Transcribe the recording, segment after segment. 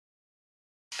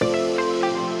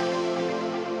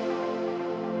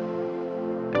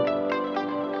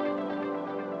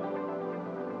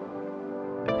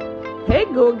Hey,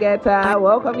 go getter,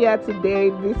 welcome here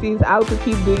today. This is How to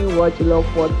Keep Doing What You Love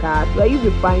podcast, where you'll be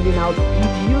finding out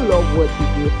if you love what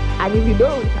you do. And if you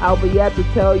don't, I'll be here to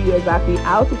tell you exactly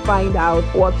how to find out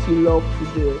what you love to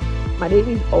do. My name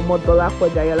is Omodola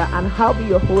Kojayola, and I'll be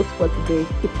your host for today.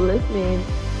 Keep listening.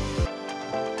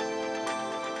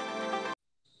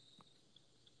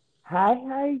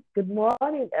 Hi, good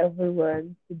morning,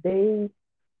 everyone. Today,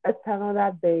 it's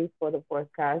another day for the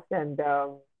podcast, and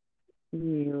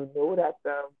you know that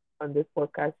on this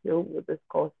podcast show, we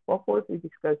discuss purpose, we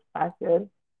discuss passion,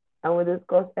 and we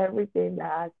discuss everything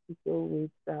that has to do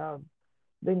with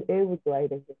being able to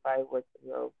identify what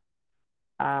you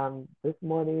love. This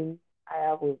morning, I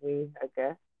have with me a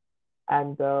guest,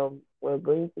 and we're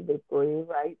going to be going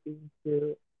right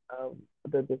into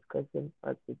the discussion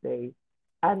for today.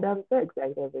 And I'm so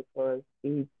excited because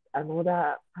it's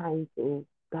another time to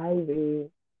dive in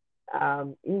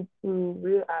into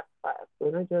real aspects.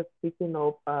 We're not just picking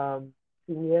up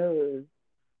scenarios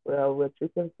where we're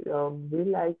treating real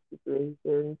life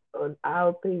situations on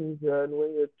how things run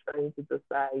when you're trying to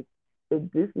decide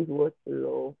if this is what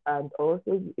you love, and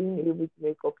also being able to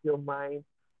make up your mind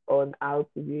on how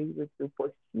to be able to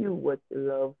pursue what you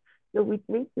love. So with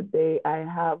me today, I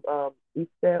have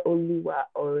Ifeoluwa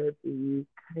already.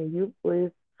 Can you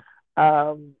please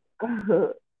um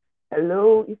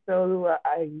hello, Ifeoluwa?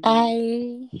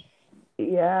 Hi,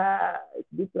 Yeah, it's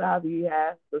good to have you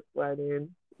here this morning.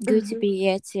 good to be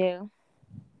here too.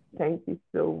 Thank you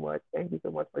so much. Thank you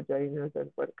so much for joining us on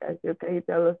the podcast. So can you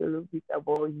tell us a little bit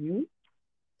about you?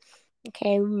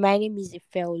 Okay, my name is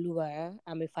Ifeoluwa.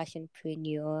 I'm a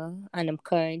fashionpreneur and I'm So,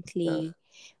 currently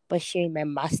pursuing my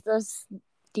master's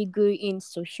degree in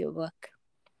social work.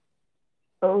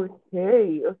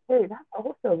 okay, that's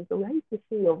awesome. So where you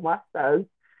pursue your masters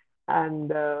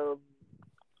and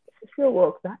social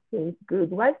work, that seems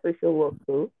good. Why social work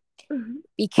though?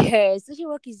 Because social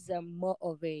work is more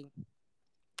of a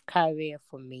career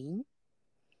for me.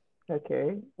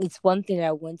 Okay, It's one thing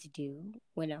I want to do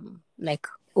when I'm like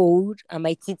old and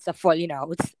my teeth are falling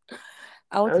out.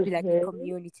 I want to be like a okay,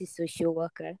 community social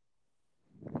worker.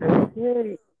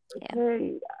 okay, Yeah.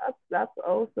 okay. That's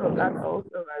awesome. That's awesome.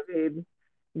 I mean,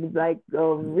 like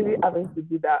really having to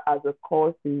do that as a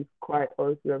course is quite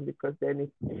awesome because then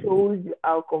it shows you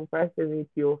how compassionate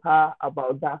you are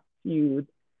about that field.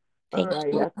 All Thank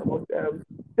right, you. that's awesome.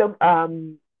 So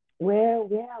where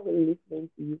are we listening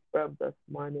to you from this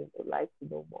morning? I'd like to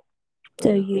know more. So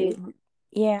Okay.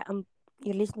 yeah,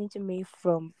 you're listening to me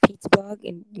from Pittsburgh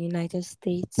in the United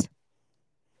States.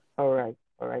 All right.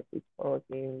 It's all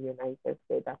in United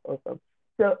States. That's awesome.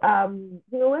 So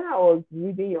when I was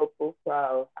reading your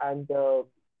profile and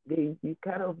you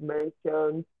kind of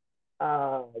mentioned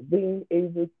being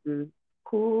able to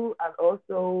school and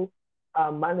also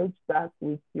manage that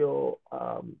with the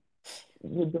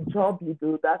job you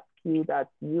do, that skill that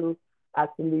you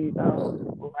actually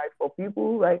provide for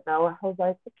people right now. I was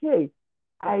like, okay,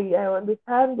 I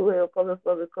understand where you're coming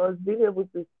from because being able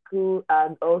to school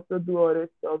and also do other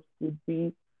stuff could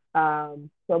be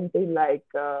something like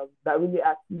that really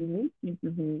actually needs you to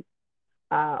be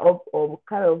or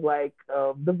kind of like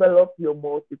develop your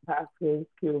multitasking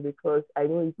skill because I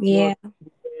know it's Yeah. not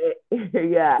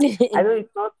yeah, I know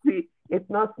it's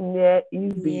not near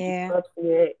easy. It's Yeah. not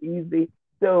near easy.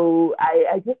 So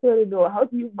I just want to know how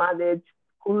do you manage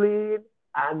schooling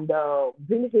and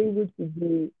being able to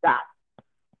do that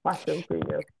fashion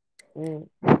career? Mm,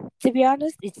 To be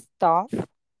honest, it's tough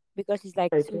because it's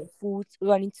like okay.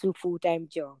 running two full time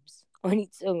jobs on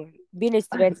its own. Being a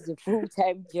student is a full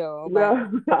time job,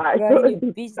 and Yeah, I running a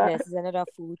don't business understand. is another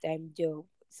full time job.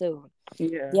 So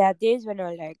Yeah. there are days when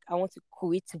I'm like, I want to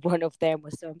quit one of them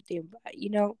or something, but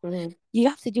Mm-hmm. you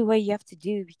have to do what you have to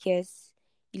do because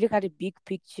you look at the big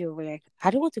picture. We're like, I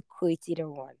don't want to quit either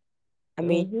one. I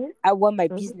mean, Mm-hmm. I want my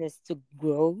Mm-hmm. business to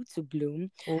grow, to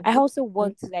bloom. I Mm-hmm. also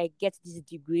want to like get this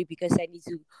degree because I need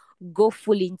to go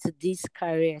fully into this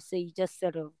career. So you just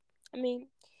sort of, I mean,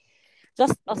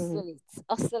 just Mm-hmm.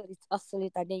 hustle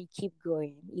it, and then you keep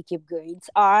going. You keep going. It's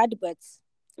hard, but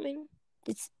I mean,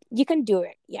 it's you can do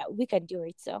it. Yeah, we can do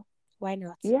it. So why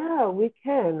not? Yeah, we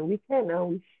can, and we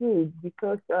should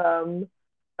because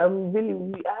really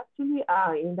we actually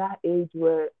are in that age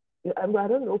where I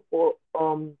don't know for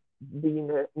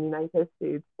United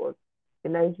States, but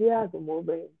in Nigeria at the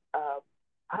moment,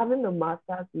 having a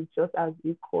master's is just as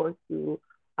equal to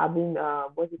having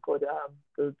what's it called A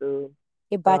the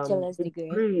bachelor's degree.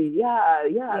 degree. Yeah,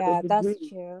 the Yeah, that's degree.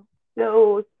 true.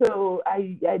 So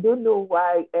I don't know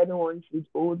why anyone should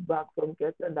hold back from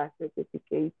getting that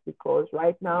certificate because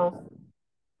right now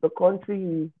the country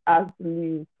is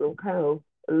actually some kind of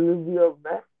a little bit of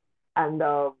mess. and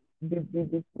the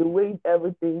way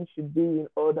everything should be in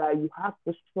order, you have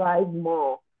to strive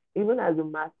more. Even as a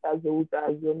master's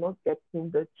holder, you're not getting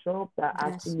the job that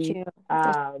That's actually, true.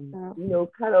 That's true.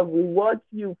 kind of rewards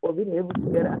you for being able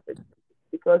to get access.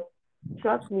 Because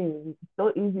trust me, it's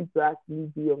not easy to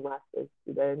actually be a master's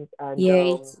student, and Yeah,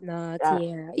 it's not. uh,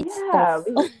 Yeah, it's yeah, tough.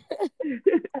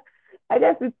 I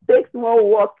guess it takes more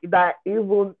work than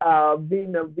even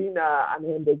being an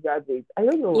undergraduate. I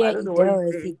don't know. Yeah, I don't know it what you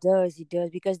does. think. It does. It does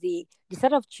because they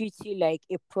sort of treat you like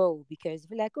a pro because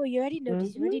they're like, oh, you already know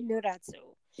this, you Hmm. already know that. So,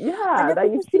 and Yeah, then that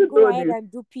you people still should go know ahead this.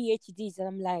 and do PhDs, and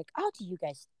I'm like, how do you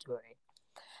guys do it?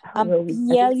 I'm Well, I think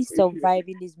barely we should.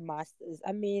 surviving this masters.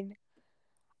 I mean,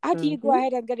 how do you go Hmm.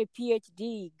 ahead and get a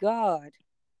PhD? God.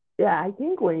 Yeah, I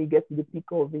think when you get to the peak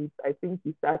of it, I think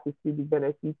you start to see the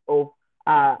benefits of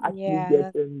actually Yeah,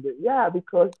 getting yeah,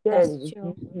 because that's then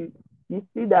true. you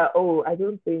see that, oh, I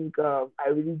don't think I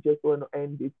really just want to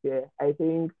end it here. I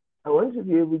think I want to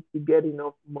be able to get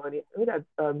enough money. I know that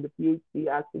the PhD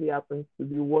actually happens to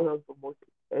be one of the most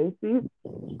expensive,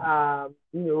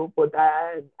 but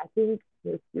I think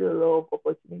there's still a lot of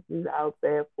opportunities out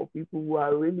there for people who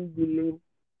are really willing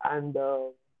and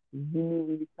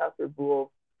really capable of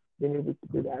being able to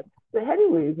do that. So,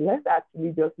 anyways, let's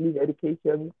actually just leave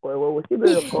education for a while. We're still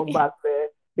going to come back there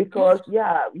because,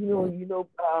 yeah,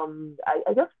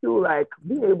 I just feel like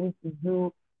being able to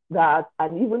do that,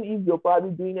 and even if you're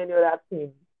probably doing any other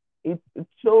thing, it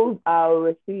shows how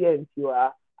resilient you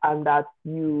are, and that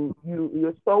you're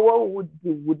someone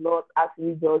who would not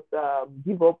actually just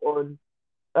give up on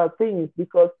things,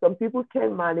 because some people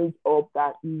can manage up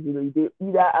that easily. They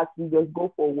either actually just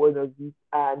go for one of these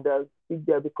and stick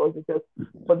there because it's just.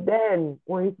 But then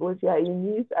once you are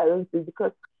in it, I don't think,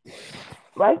 because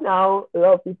right now a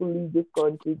lot of people leave this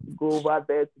country to go over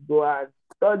there to go and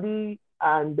study,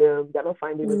 and they're not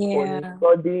finding it funny Yeah.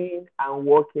 studying and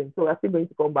working. So we're still going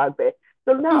to come back there.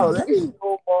 So now let me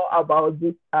know more about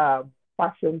this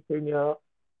fashionpreneur.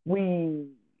 We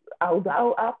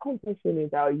how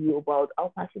compassionate are you about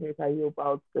how passionate are you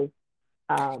about this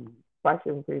um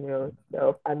fashionpreneur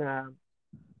stuff, and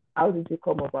how did you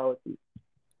come about it?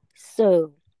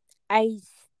 So, I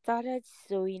started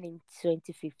sewing in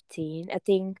 2015. I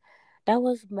think that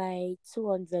was my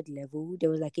 200 level. There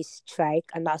was like a strike,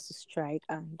 and that's a strike.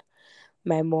 And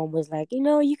my mom was like,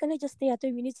 you cannot just stay at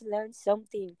home. You need to learn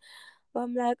something. But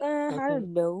I'm like, I Okay.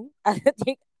 don't know. I don't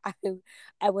think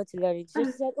I want to learn it. So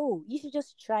she said, oh, you should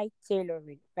just try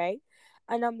tailoring, right?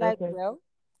 And I'm like, Okay. well,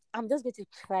 I'm just going to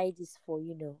try this for,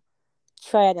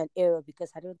 trial and error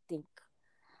because I don't think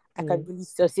I can Mm. really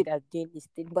succeed at doing this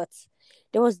thing. But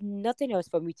there was nothing else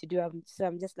for me to do. So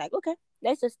I'm just like, okay,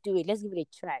 let's just do it. Let's give it a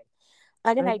try.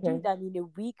 And then I do Okay. that in a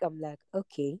week. I'm like,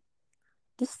 okay,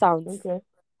 this sounds Okay.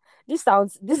 this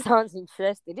sounds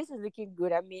interesting. This is looking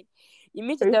good. I mean, you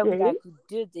mean to tell me that I Okay. could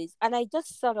do this? And I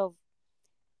just sort of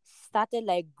started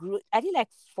like grew. I didn't like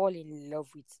fall in love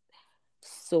with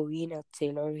sewing or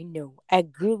tailoring. No, I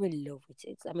grew in love with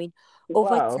it. I mean, over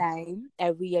Wow. time, I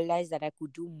realized that I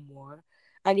could do more,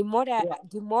 and Yeah.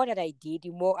 the more that I did,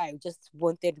 the more I just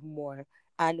wanted more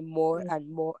and more Mm. and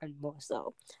more and more.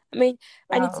 So, I mean,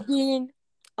 and it's Wow. been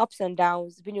ups and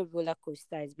downs. It's been a roller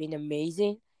coaster. It's been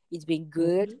amazing. It's been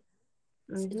good.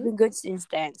 Mm-hmm. It's Mm-hmm. been good since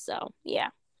then. So, yeah,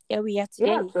 here we are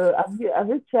Yeah, today. so have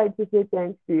you tried to say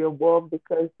thanks to your mom?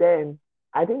 Because then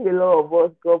I think a lot of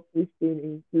us got pushed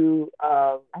into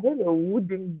I don't know who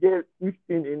didn't get pushed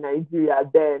in Nigeria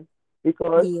then,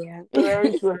 because Yeah,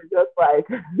 parents were just like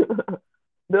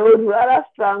they would rather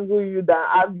strangle you than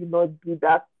have you not do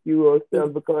that to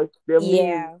yourself, because they mean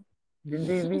yeah.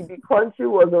 the country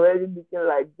was already looking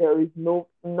like there is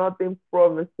nothing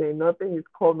promising, nothing is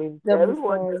coming. So Number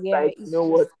everyone four, just yeah, like, you it's know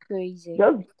what, just crazy.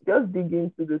 just dig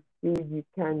into the field you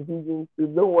can dig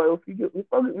into. Don't worry,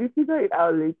 we figure it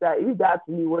out later. If that's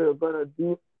really what you're gonna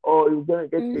do, or you're gonna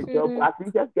get your job, Mm-hmm. at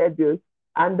least just get this.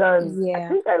 And then I Yeah,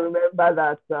 think I remember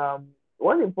that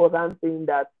one important thing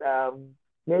that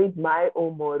made my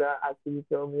own mother actually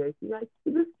tell me, like,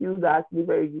 these skills are actually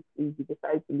very useful if you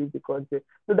decide to leave the country.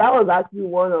 So that was actually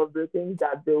one of the things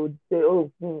that they would say,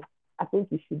 oh, I think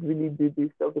you should really do this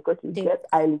stuff because you dude. get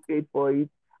highly paid for it.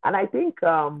 And I think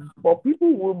for people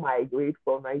who migrate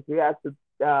from Nigeria to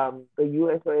the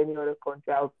US or any other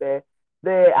country out there,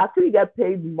 they actually get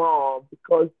paid more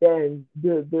because then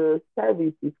the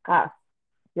service is scarce.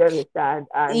 You understand?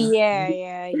 And Yeah,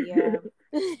 yeah, yeah.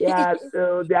 yeah,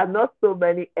 so there are not so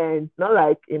many ends. Not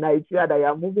like in Nigeria that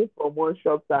you're moving from one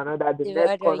shop to another, the The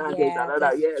next other, corner there's yeah, another.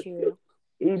 that's Yes, so true.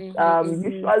 it's Mm-hmm, mm-hmm.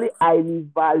 usually highly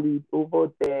valued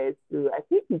over there. So I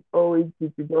think it's always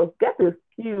good to just get a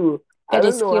skill I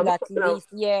Any don't know. skill I'm not at talking about. least.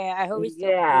 Yeah, I always tell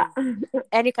Yeah, people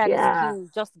any kind of yeah, skill,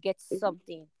 just get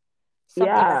something.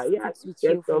 Something that yeah. sticks with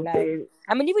Get you for life. something.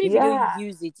 I mean, even if you don't Yeah,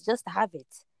 use it, just have it.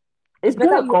 It's it's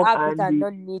better gonna you come have it and handy.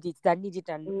 not need it than need it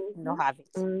and Mm-hmm. not have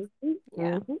it. Mm-hmm.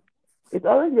 Yeah. Mm-hmm. It's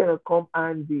always gonna come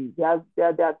handy. There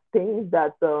are things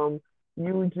that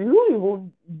you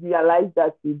even realize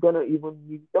that you're gonna even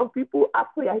need. Some people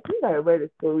actually, I think I read a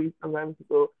story some time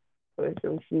ago.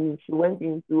 She went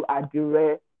into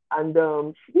Adire,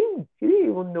 and she didn't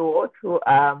even know all through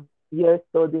years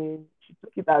studying. She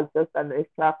took it as just an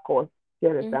extra course. You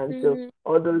understand? So Mm-hmm.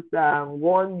 all those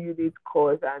 1 unit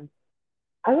course, and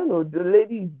I don't know. The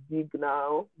lady is big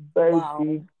now, very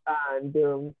big, Wow.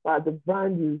 and but the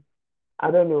brand is,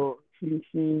 I don't know.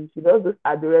 She does this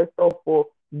address stuff for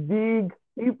big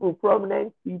people,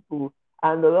 prominent people,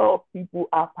 and a lot of people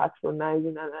are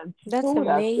patronizing. And she That's told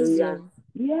her story, and amazing.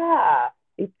 yeah,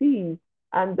 it is.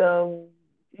 And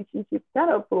she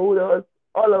kind of told us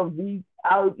all of these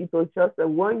how it was just a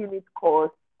 1 unit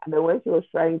course, and then when she was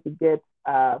trying to get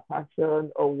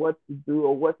passion or what to do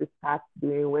or what to start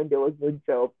doing when there was no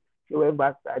job, she went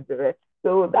back to address.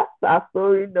 So that's our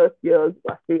story, not yours,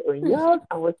 but stay on yours.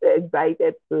 I was so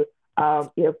excited to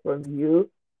hear from you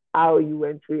how you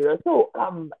went through it. So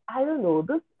I don't know,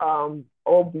 this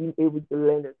all being able to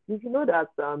learn it. Did you know that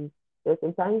there's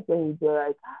sometimes when you feel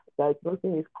like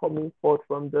nothing is coming forth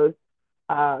from this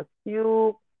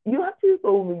you actually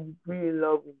told me you really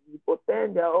love me, but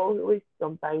then there are always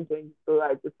sometimes when you feel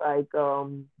like it's like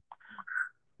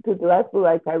because I feel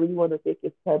like I really want to take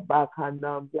a step back and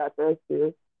be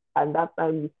aggressive. And that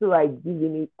time you feel like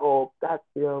giving it up. That's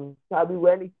probably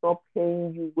when it's not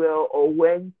paying you well or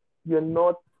when you're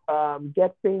not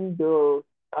getting the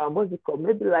what's it called?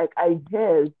 Maybe like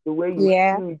ideas the way you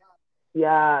Yeah. should.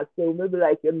 Yeah. So maybe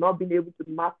like you're not being able to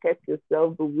market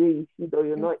yourself the way you should, or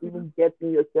you're not Hmm. even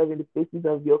getting yourself in the faces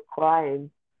of your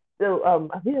clients. So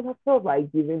have you ever felt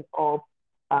like giving up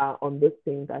on this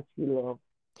thing that you love?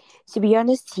 To be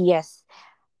honest, yes.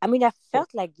 I mean, I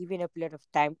felt like giving up a lot of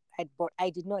time, but I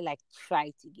did not like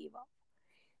try to give up.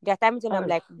 There are times when I'm Oh,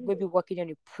 like maybe working on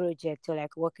a project or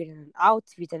like working on an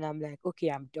outfit, and I'm like, okay,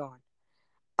 I'm done.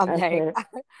 I'm like,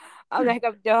 okay.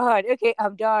 I'm done. Okay,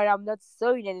 I'm done. I'm not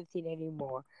sewing anything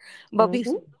anymore. But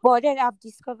Mm-hmm. but then I've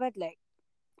discovered like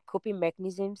coping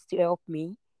mechanisms to help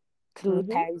me through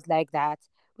Mm-hmm. times like that,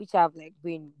 which have like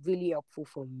been really helpful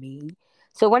for me.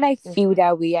 So when I feel Mm-hmm.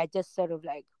 that way, I just sort of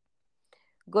like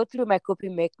go through my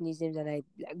coping mechanisms and I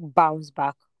like bounce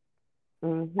back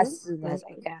Mm-hmm. as soon as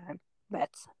I Mm-hmm. can. But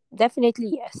definitely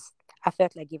yes, I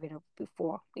felt like giving up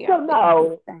before. Yeah, So a couple of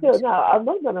now, so times. now I'm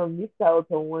not gonna miss out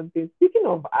on one thing. Speaking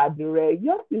of Adire,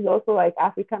 yours is also like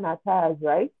African attires,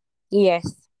 right?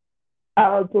 Yes.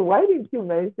 So why didn't you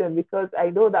mention? Because I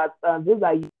know that those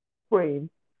are frames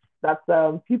that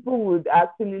people would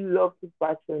actually love to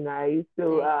patronize.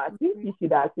 So I think Mhm. you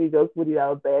should actually just put it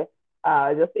out there.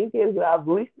 Just in case we have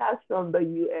listeners from the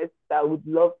US that would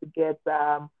love to get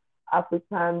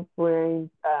African frames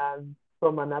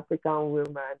from an African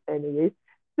woman. Anyways,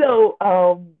 so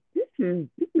this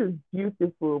is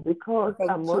beautiful because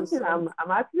Thank you one thing so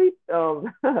I'm actually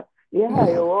yeah, much.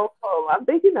 you're welcome. I'm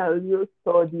taking a little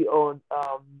study on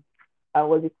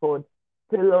what's it called?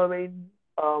 Tailoring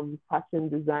fashion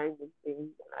design and things.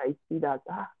 And I see that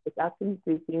it's actually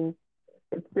taking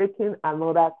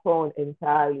another turn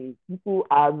entirely. People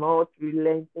are not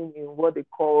relenting in what they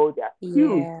call their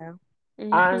skills. Yeah.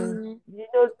 And Hmm.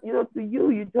 to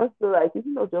you just feel like it's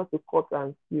not just a cut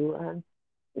and skill and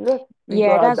you just figure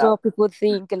Yeah, out that's that what people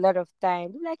think a lot of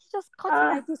time. They're like, just cut it ah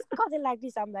like this, cut it like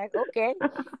this. I'm like, okay.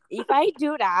 If I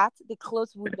do that, the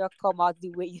clothes would not come out the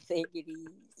way you think it is.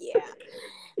 Yeah.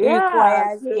 It yeah,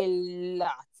 requires a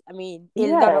lot. I mean, a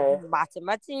lot of yeah,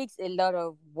 mathematics, a lot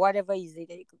of whatever is it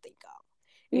that you could think of.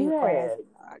 It requires yeah.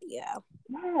 a lot. Yeah.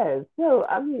 Yes. So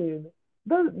I mean,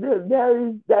 there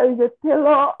is a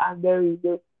tailor and there is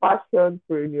a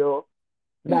fashionpreneur.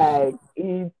 Like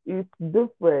it's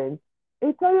different.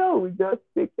 A tailor will just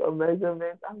take your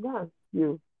measurements and go and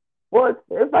sew. But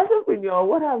a fashionpreneur,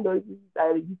 what I've noticed is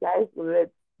that you guys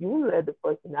you will let the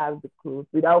person have the clothes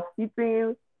without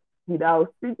fitting,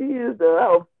 without stitching you the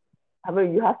help. I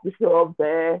mean, you have to show up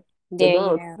there. They're There,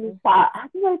 gonna yeah. see far. I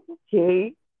think like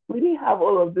okay, we didn't have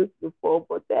all of this before,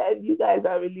 but then you guys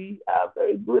are really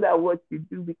very good at what you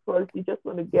do because you just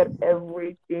want to get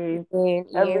everything, And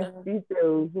every yeah.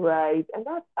 details right, and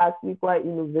that's actually quite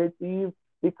innovative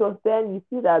because then you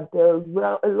see that there's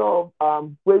well a lot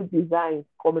of great designs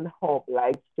coming up,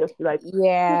 like just like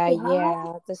Yeah, okay, how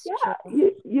yeah, that's true.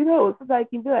 yeah, so like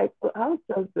you be like, so how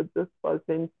just did this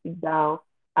person sit down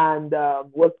and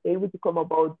was able to come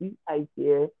about this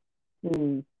idea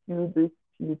to do this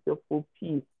beautiful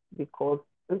piece because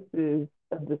this is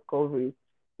a discovery.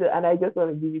 So, and I just want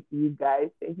to give it to you guys.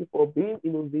 Thank you for being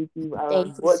innovative around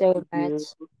Thank you what so you do,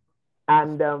 much.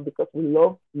 and because we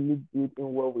love to look good in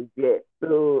what we get.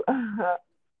 So,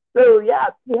 so yeah,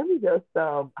 let me just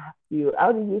ask you,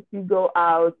 how did you figure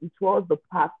out it was the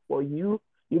path for you?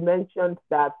 You mentioned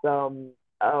that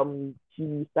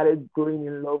you started growing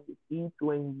in love with it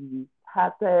when you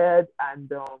started,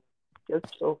 and just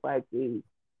felt like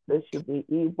this should be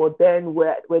it. But then,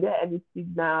 were there any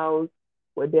signals?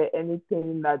 Were there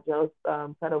anything that just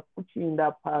kind of put you in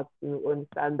that path to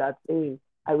understand that, hey,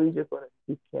 I really just want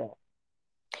to take care?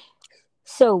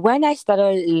 So when I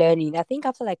started learning, I think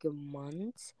after like a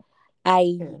month,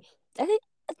 I Yeah. I think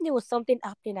there was something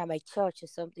happening at my church or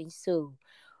something. So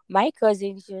my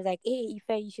cousin, she was like, "Hey,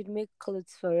 Ife, you should make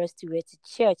clothes for us to wear to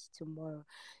church tomorrow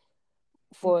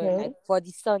for like Okay. for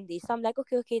the Sunday." So I'm like,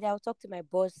 "Okay, okay." Then I'll talk to my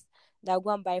boss. Then I'll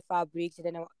go and buy fabrics, and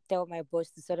then I'll tell my boss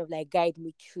to sort of like guide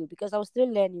me through because I was still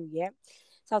learning. Yeah,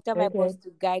 so I'll tell my boss Okay.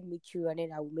 to guide me through, and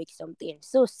then I will make something.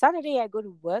 So Saturday I go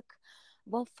to work.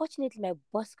 But unfortunately, my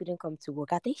boss couldn't come to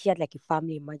work. I think she had like a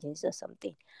family emergency or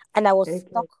something. And I was Okay.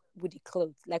 stuck with the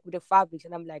clothes, like with the fabrics.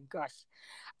 And I'm like, gosh,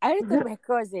 I already told my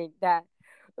cousin that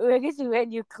we're going to wear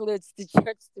new clothes to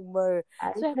church tomorrow.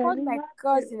 I So I can called my imagine.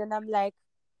 cousin and I'm like,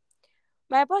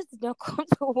 my boss did not come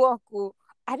to work. Oh.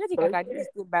 I don't think I can do Okay. this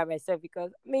thing by myself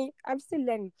because me, I'm still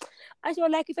learning. And she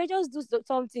was like, if I just do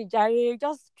something, Jerry,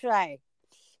 just try.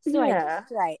 So I Yeah. just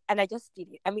tried and I just did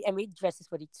it. I mean, I made dresses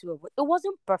for the two of us. It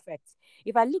wasn't perfect.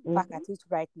 If I look back Mm-hmm. at it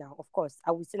right now, of course,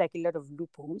 I would see like a lot of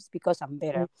loopholes because I'm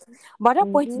better. Mm-hmm. But at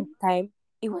that point Mm-hmm. in time,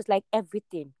 it was like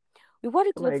everything. We wore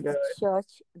the Oh my clothes to God.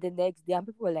 church the next day, and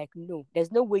people were like, no,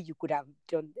 there's no way you could have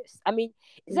done this. I mean,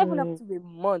 it's even up Mm, to a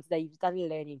month that you started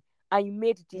learning and you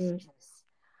made this mm, dress.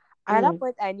 And at that mm.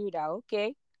 point, I knew that,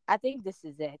 okay, I think this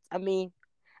is it. I mean,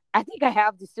 I think I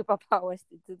have the superpowers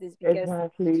to do this because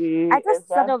I Exactly.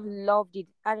 just sort Exactly. of loved it,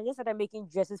 and I just started making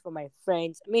dresses for my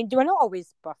friends. I mean, they were not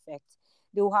always perfect.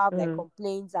 They will have like Mm.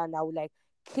 complaints, and I would like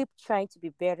keep trying to be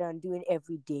better and doing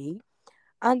every day.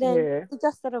 And then Yeah. it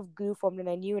just sort of grew from, and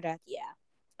I knew that yeah,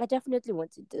 I definitely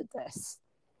want to do this.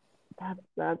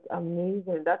 That's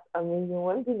amazing. That's amazing.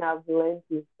 One thing I've learned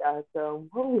is that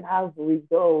when we have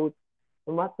results,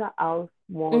 no matter how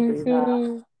small they are,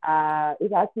 Mm-hmm.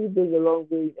 it actually goes a long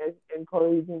way in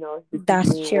encouraging us to keep That's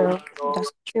doing what true. we love.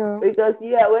 That's true. Because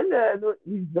yeah, when the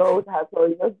result has all,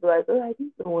 you just be like, oh, I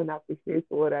think someone appreciates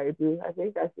what I do. I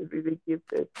think I should really keep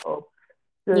this up.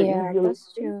 So if Yeah, you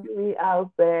that's listen true. to me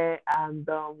out there and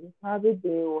you're probably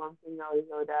doing one thing or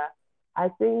another, I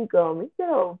think instead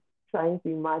of trying to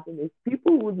imagine if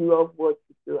people would love what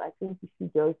you do, I think you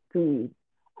should just do it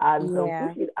and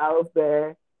push Yeah, it out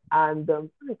there and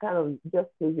kind of just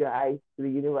close your eyes to the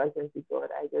universe and say, God,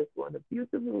 I just want a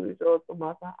beautiful result no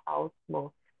matter how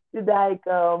small. So like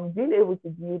being able to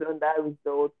build on that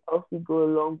result also go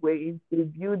a long way into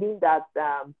building that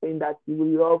thing that you will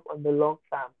love on the long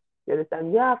term. You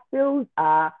understand? Yeah, fields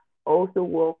are also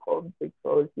welcome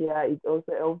because yeah, it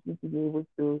also helps you to be able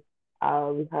to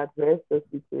address the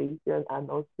situation and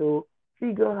also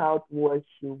figure out what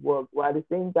should work. While at the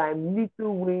same time,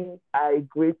 little wins are a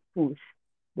great push.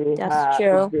 They that's are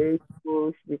a true. great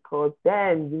push because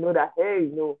then you know that hey,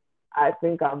 I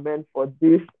think I'm meant for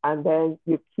this, and then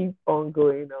you keep on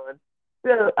going on.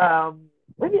 So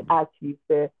let me ask you,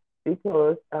 sir,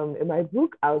 because in my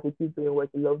book How to Keep Doing What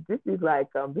You Love, this is like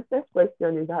this next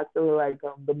question is actually like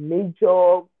the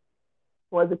major,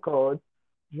 what's it called,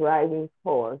 driving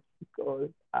force, because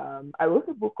I wrote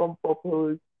a book on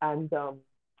purpose and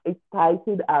it's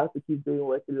titled How to Keep Doing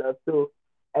What You Love. So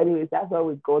anyways, that's where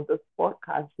we got this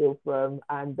podcast show from,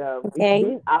 and it's Okay.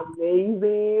 been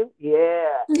amazing. Yeah,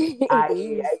 It I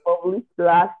is. published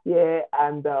last year,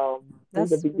 and since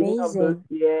the That's beginning of this amazing.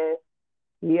 year,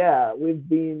 yeah, we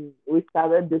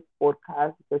started this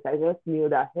podcast because I just knew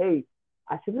that hey,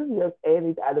 I shouldn't just end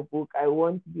it at a book. I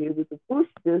want to be able to push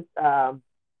this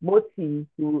motive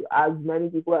to as many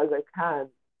people as I can.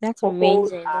 That's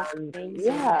Purpose amazing. That's and amazing.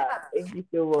 yeah, thank you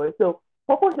so much. So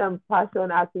purpose and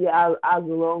passion actually has a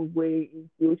long way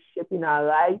into shaping our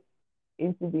life,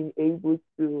 into being able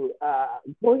to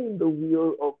go in the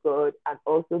will of God and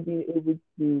also being able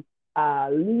to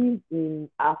live in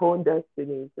our own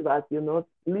destiny so that you're not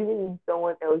living in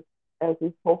someone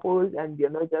else's purpose and you're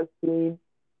not just doing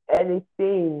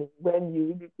anything when you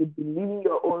really could be living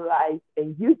your own life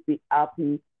and you be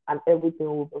happy and everything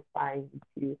will be fine with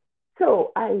you.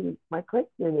 So my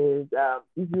question is,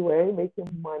 if you were making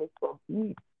money from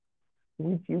it,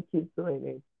 would you keep doing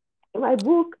it? In my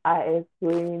book, I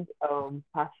explained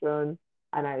passion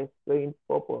and I explained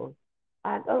purpose.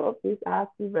 And all of this are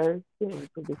actually very simple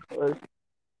because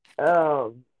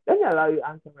let me allow you to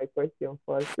answer my question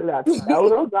first so that I will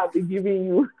not go and be giving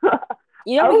you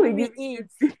You I don't will give be me giving you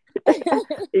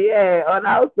it. yeah on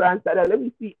how to answer that. Let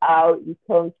me see how it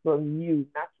comes from you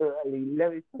naturally.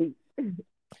 Let me see.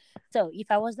 So,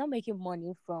 if I was not making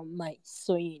money from my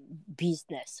sewing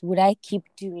business, would I keep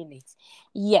doing it?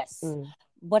 Yes, Mm,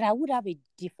 but I would have a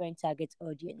different target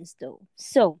audience though.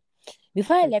 So,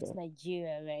 before I left okay.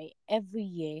 Nigeria, right, every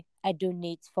year I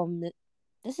donate from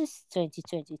this is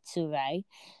 2022, right?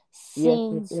 Yes,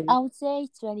 it Since is. I would say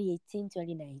 2018,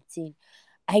 2019,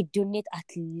 I donate at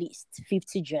least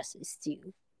 50 dresses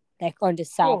still, like Oh,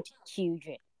 underserved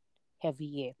children every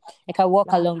year. Like I work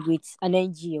that's along with an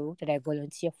NGO that I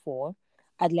volunteer for,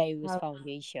 Adler Heroes that's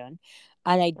Foundation,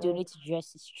 and I mm, donate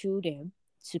dresses through them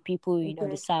to people in okay.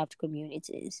 underserved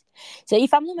communities. So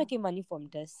if I'm not making money from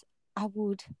this, I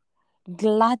would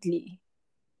gladly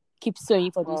keep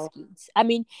sewing for these Wow. kids. I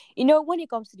mean, when it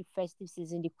comes to the festive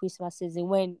season, the Christmas season,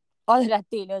 when all of the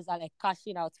tailors are like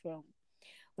cashing out from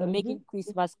Mm-hmm. making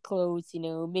Christmas clothes,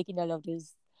 making all of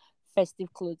those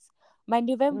festive clothes. My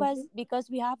November's Mm-hmm. because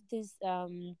we have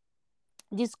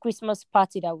this Christmas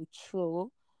party that we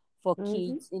throw for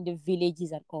Mm-hmm. kids in the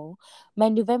villages and all. My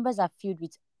Novembers are filled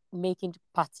with making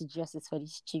party dresses for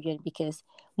these children because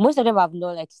most of them have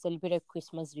not like celebrated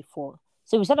Christmas before.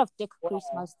 So we sort of take Wow.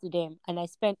 Christmas to them, and I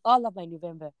spend all of my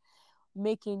November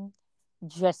making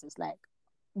dresses, like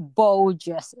ball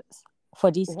dresses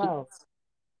for these kids. Wow.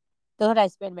 That's what I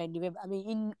spend my November. I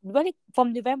mean,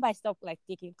 from November I stopped like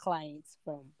taking clients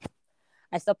from.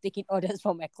 I stopped taking orders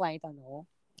from my client and all,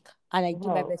 and I do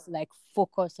my Wow. best to like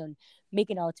focus on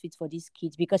making outfits for these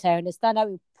kids because I understand how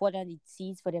important it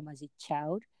is for them as a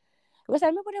child. Because I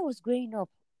remember when I was growing up,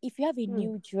 if you have a Mm.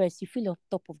 new dress, you feel on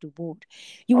top of the world.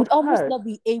 You would Of almost course. not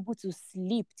be able to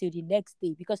sleep till the next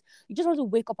day because you just want to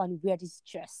wake up and wear this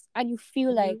dress. And you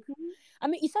feel like, Mm-hmm. I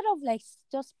mean, it sort of like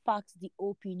just sparks the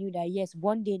hope in you that yes,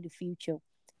 one day in the future,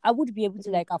 I would be able to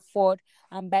Mm. like afford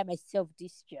and buy myself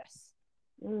this dress.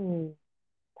 Mm.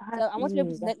 So That's I want to be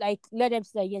able to that, let them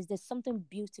see that yes, there's something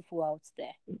beautiful out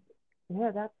there.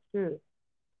 yeah, that's true.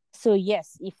 So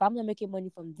yes, if I'm not making money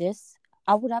from this,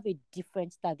 I would have a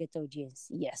different target audience.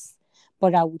 Yes,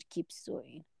 but I would keep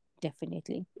sewing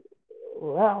definitely.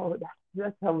 Wow,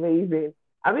 that's amazing.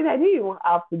 I mean, I didn't even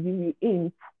have to give you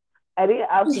hints. I didn't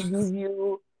have to give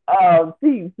you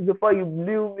tips before you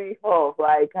blew me off.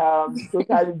 Like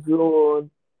totally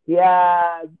blown.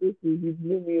 Yeah, this is you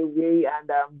blew me away and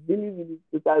really, really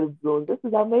totally blown. This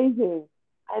is amazing.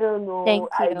 I don't know. Thank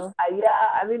you. I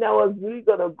yeah, I mean I was really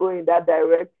gonna go in that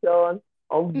direction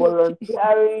of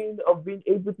volunteering, of being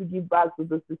able to give back to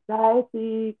the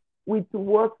society with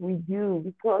what we do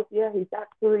because yeah, it's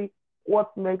actually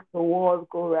what makes the world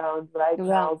go round right Well,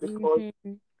 now because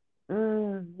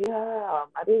yeah,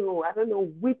 I don't know. I don't know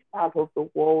which part of the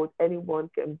world anyone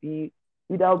can be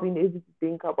without being able to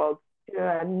think about there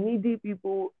are needy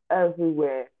people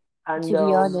everywhere. And to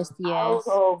be honest, out yes,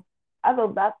 of out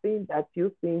of that thing that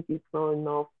you think is not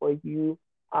enough for you,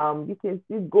 you can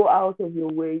still go out of your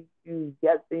way to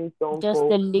get things done just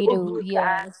for a those little, who can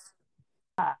yes.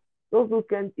 those who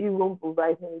can't even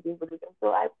provide anything for them. So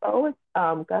I always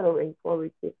kind of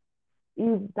encourage it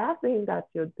if that thing that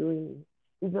you're doing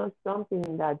is not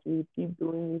something that you keep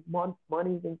doing, if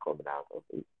money isn't coming out of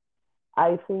it,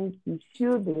 I think you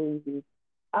should leave it.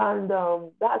 And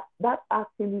that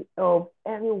actually helps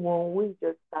anyone who is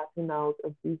just starting out a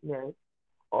business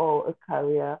or a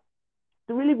career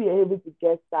to really be able to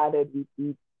get started with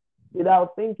it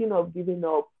without thinking of giving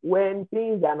up when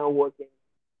things are not working.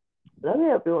 Let me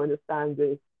help you understand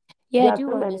this. Yeah, I There are do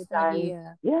so many understand. times,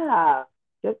 Yeah. yeah,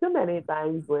 there's so many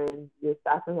times when you're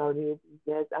starting out in your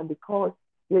business and because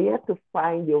you're yet to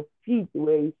find your feet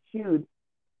where you should,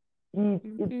 it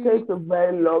Mm-hmm. takes a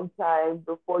very long time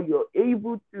before you're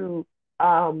able to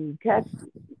um get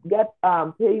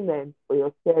payment for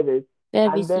your service.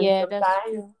 And Service, then yeah, that's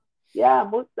sometimes, true. yeah,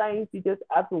 most times you just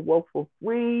have to work for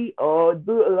free or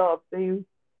do a lot of things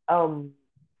um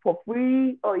for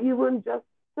free or even just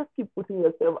keep putting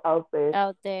yourself out there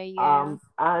Out there, yeah.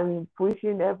 and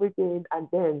pushing everything, and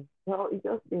then it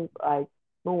just seems like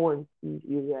no one sees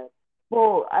you yet.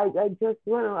 But I just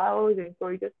want to, I always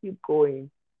encourage just keep going.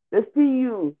 They see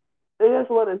you. They just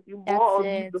want to see That's more of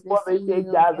you it. The before they take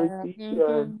CEO, that yeah. decision.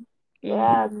 Mm-hmm.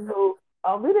 Yeah, Mm-hmm. so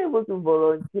being able to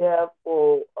volunteer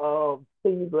for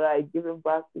things like giving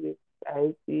back to the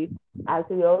society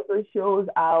actually also shows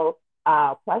how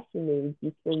passionate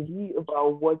you can be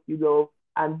about what you love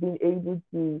and being able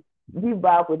to give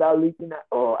back without looking at,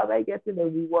 oh, am I getting a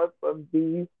reward from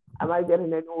this? am I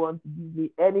getting anyone to give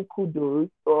me any kudos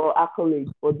or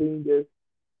accolades for doing this?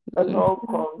 It all Mhm.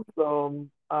 comes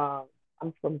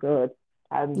from God,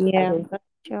 and I Yeah, don't that's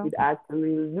true. should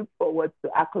actually look forward to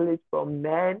accolades from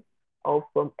men or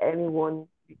from anyone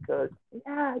because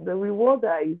yeah, the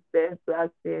rewarder is there to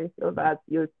actually ensure that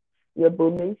your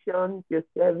donations, your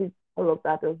service, all of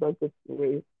that is not good to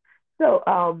waste. So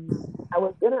I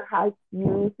was gonna ask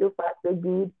you so far so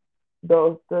good,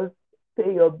 does this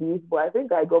pay your bills? But I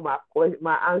think I got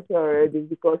my answer already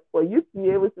because for you to be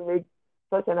able to make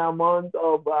such an amount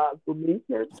of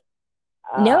donation,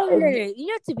 No, no, no, and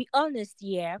no. To be honest,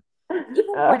 yeah.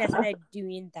 Even when I started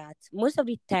doing that, most of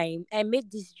the time I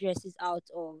made these dresses out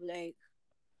of like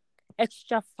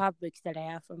extra fabrics that I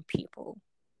have from people.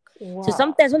 So wow,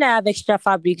 sometimes when I have extra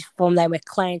fabrics from like my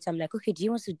clients, I'm like, okay, do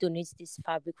you want to donate this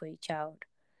fabric for your child?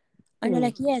 And they're hmm,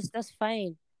 like, yes, that's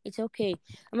fine. It's okay.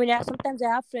 I mean, sometimes I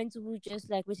have friends who just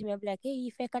like visit me. I'm like, hey,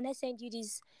 if I can I send you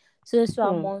this so hmm,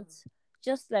 amount,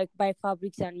 just like buy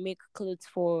fabrics and make clothes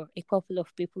for a couple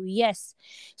of people. Yes.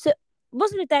 So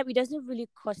most of the time, it doesn't really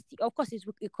cost. Of course,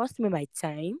 it costs me my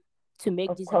time to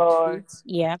make of these course, outfits.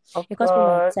 Yeah, of it costs me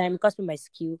my course, time. It costs me my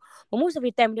skill. But most of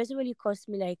the time, it doesn't really cost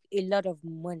me like a lot of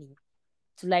money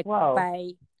to like wow,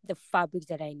 buy the fabrics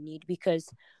that I need because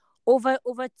over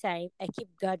time I keep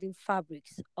gathering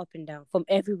fabrics up and down from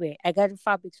everywhere. I gather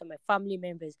fabrics from my family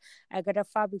members. I gather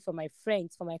fabric from my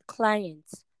friends, from my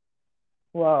clients.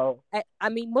 wow, I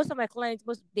mean most of my clients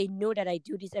most they know that I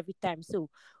do this every time. So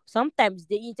sometimes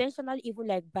they intentionally even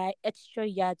like buy extra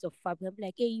yards of fabric. I'm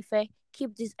like, hey, if I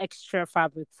keep this extra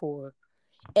fabric for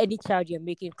any child you're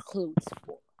making clothes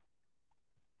for.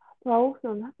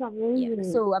 awesome, that's Yeah. amazing.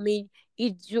 So I mean,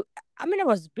 I mean, I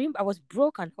was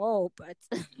broke and all, but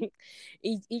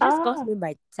it just cost Ah, me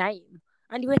my time.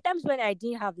 And there were times when I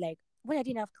didn't have like when I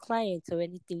didn't have clients or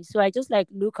anything. So I just like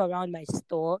look around my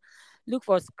store, look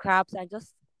for scraps, and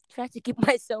just try to keep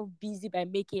myself busy by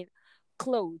making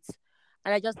clothes.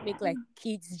 And I just make like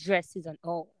kids dresses and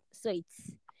all. So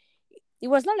it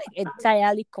was not like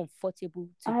entirely comfortable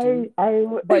to do, I,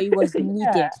 but it was yeah,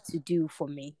 needed to do for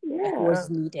me. Like it yeah. was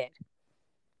needed.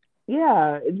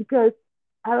 Yeah, because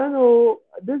I don't know,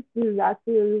 this is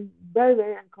actually very,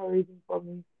 very encouraging for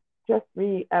me. Just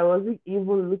me, I wasn't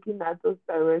even looking at those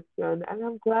direction, and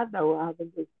I'm glad that we're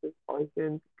having this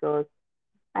discussion because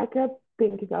I kept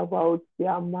thinking about the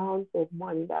amount of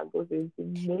money that goes into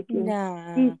making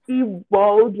Nah. 50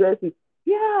 ball dresses.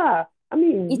 Yeah, I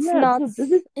mean, It's yeah, not. so this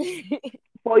is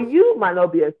for you might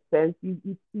not be expensive.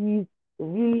 It is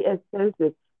really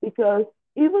expensive because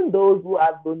even those who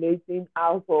are donating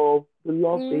out of the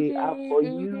love they have Mhm, for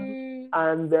you mhm.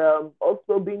 and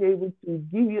also being able to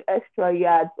give you extra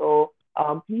yards or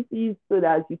pieces so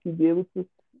that you can be able to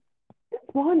it's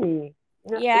money.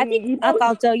 Yeah, I think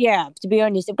yeah, to be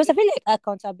honest, because I feel like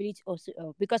accountability also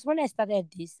help. Because when I started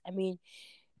this, I mean,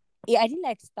 yeah, I didn't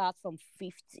like start from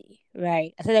 50,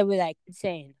 right? I started with like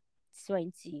 10,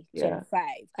 20, yeah,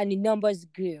 25, and the numbers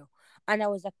grew. And I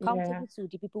was yeah, accountable to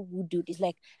the people who do this.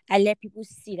 Like, I let people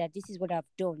see that this is what I've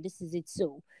done, this is it.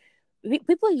 So,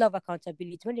 people love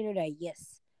accountability when they know that,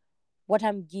 yes, what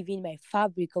I'm giving my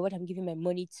fabric or what I'm giving my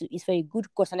money to is for a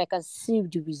good cause and I can see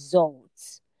the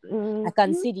results. I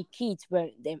can mm-hmm, see the kids where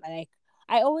them like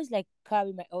I always like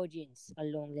carry my audience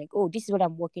along, like, oh, this is what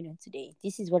I'm working on today.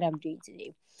 This is what I'm doing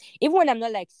today. Even when I'm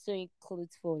not like sewing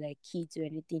clothes for like kids or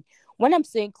anything. When I'm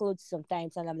sewing clothes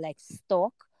sometimes and I'm like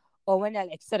stuck or when I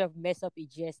like sort of mess up a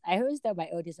dress, I always tell my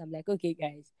audience, I'm like, okay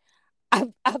guys,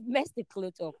 I've messed the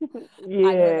clothes up.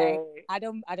 I don't yeah, like I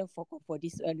don't fuck up for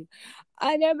this one.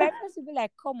 And then my friends will be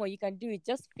like, come on, you can do it,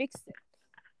 just fix it.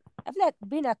 I feel like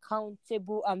being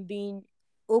accountable and being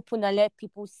open and let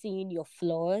people seeing your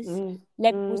flaws,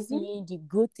 let people mm-hmm, seeing the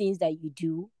good things that you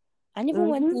do, and even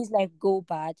when mm-hmm, things like go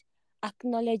bad,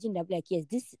 acknowledging that like yes,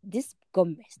 this got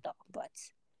messed up, but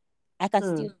I can mm,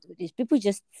 still do this. People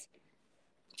just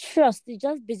trust. It's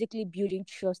just basically building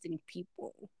trust in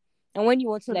people. And when you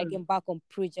want to like mm, embark on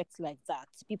projects like that,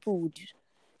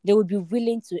 they would be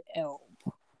willing to help.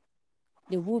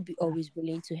 They will be always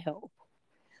willing to help.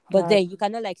 But that's then you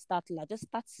cannot like start large. Just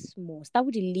start small. Start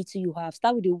with the little you have.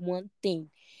 Start with the one thing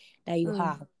that you mm,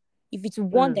 have. If it's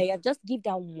one that mm, you have, just give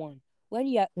that one. When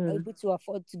you are mm, able to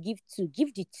afford to give two,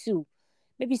 give the two.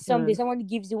 Maybe someday mm, someone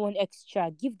gives you one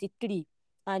extra, give the three.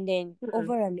 And then mm,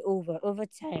 over and over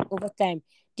time,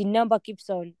 the number keeps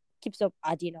up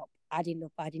adding up.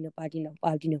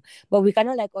 But we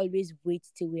cannot like always wait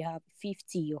till we have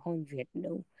 50 or 100.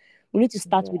 No. We need to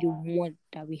start with the yeah, one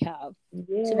that we have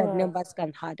so that yeah. numbers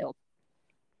can add up.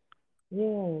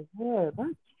 Yeah, yeah,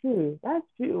 that's true. That's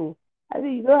true. I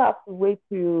think you don't have to wait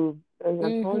till there's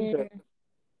an hundred. Mm-hmm.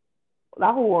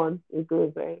 that one it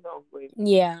goes very long way.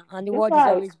 Yeah, and the It's world is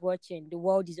like, always watching. The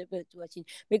world is always watching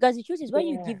because the truth is, when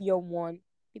you yeah, give your one,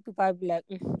 people probably like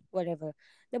whatever.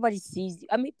 Nobody sees you.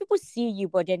 I mean, people see you,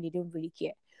 but then they don't really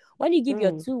care. When you give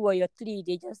your mm, two or your three,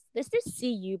 they still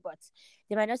see you, but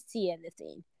they might not see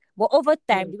anything. But over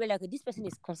time, mm, they were like, this person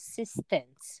is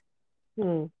consistent.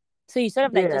 mm, So you sort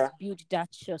of like yeah. just build that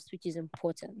trust, which is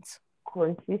important.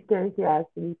 Consistency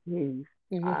actually pays.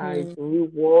 It's Mm-hmm.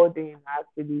 rewarding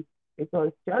actually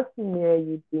because just near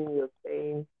you doing your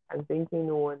thing and thinking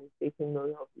no one is taking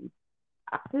note of it.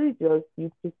 Actually, just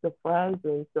you be surprised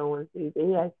when someone says,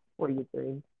 "Hey, I see what you're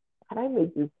doing. Can I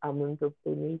make this amount of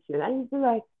donation?" And you be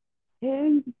like,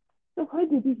 "Hey, so how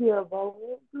did you hear about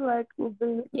me?" Be like, "We've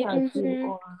been looking Yeah, at you mm-hmm.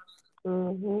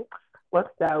 on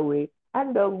works that way."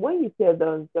 And when you said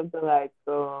something like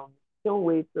don't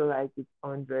wait till like it's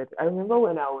 100. I remember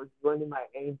when I was running my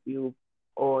NGO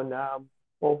on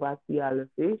poverty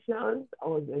alleviation. I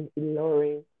was in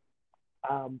Ilorin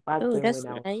back Oh, then that's when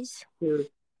I was nice. still,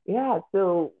 yeah.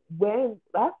 So when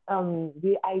that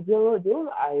the ideology, the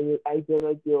whole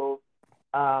ideology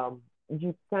of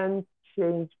you can't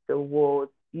change the world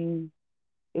is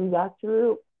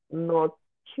actually not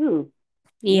true,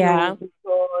 Yeah.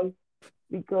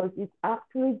 because it's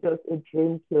actually just a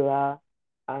dream killer,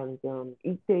 and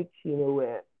it takes you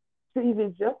nowhere. So if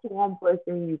it's just one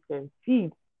person you can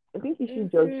feed, I think you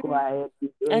should just go Mm-hmm. ahead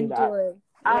with doing And that. do it.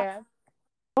 And Yeah.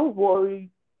 don't worry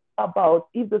about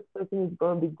if this person is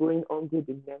going to be going hungry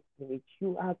the next minute.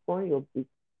 You have done your bit.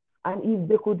 And if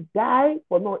they could die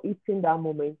for not eating that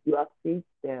moment, you have saved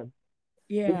them.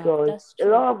 Yeah, Because that's a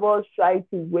true. lot of us try to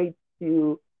wait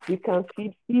till we can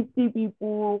feed 50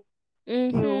 people,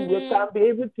 till we Mm-hmm. can be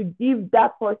able to give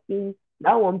that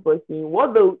one person,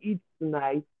 what they'll eat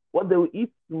tonight, what they'll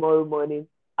eat tomorrow morning,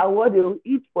 and what they'll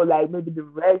eat for like maybe the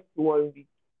rest 1 week.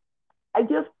 I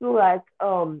just feel like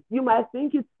you might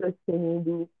think it's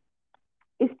sustainable.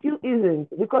 It still isn't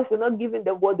because you're not giving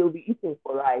them what they'll be eating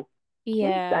for life.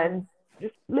 Next Yeah. time,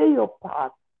 just play your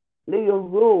part, play your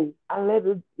role, and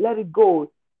let it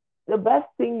go. The best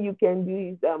thing you can do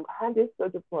is handing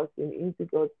such a person into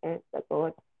God's hands. That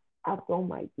God, I've done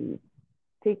my duty,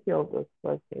 take care of this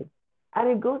person. And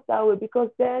it goes that way because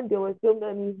then there were so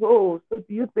many roles. So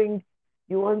do you think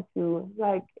you want to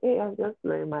like, hey, I'm just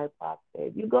playing my part there.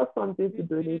 You got something to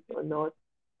donate Mhm. or not?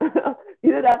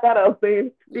 You know that kind of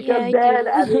thing. Yeah, Because I then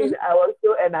I do. mean I was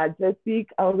so energetic.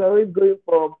 I was always going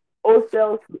from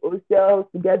hostels to hostels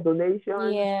to get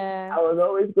donations. Yeah. I was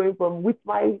always going from with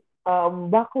my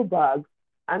buckle bag.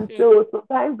 And Hmm. so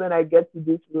sometimes when I get to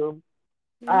this room,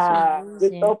 That's they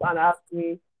amazing. stop and ask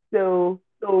me,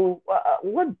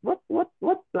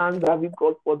 what plans have you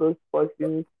got for those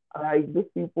persons, like those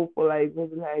people for like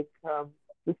maybe like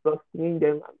to sustain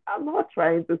them? I'm not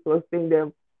trying to sustain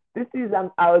them. This is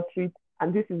an outreach,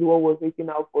 and this is what we're making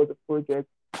out for the project.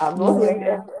 I'm not doing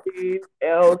Yeah. anything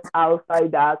else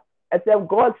outside that, except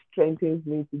God strengthens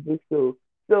me to do so.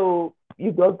 So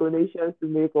you got donations to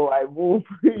make or I move,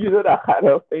 you know that kind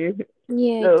of thing.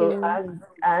 Yeah, I So do.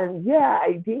 and yeah,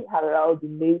 I didn't allow the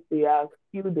naysayers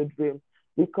kill the dream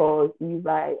because if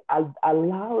I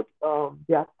allowed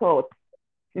their thoughts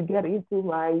to get into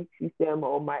my system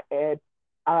or my head,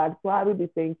 I'd probably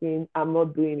be thinking I'm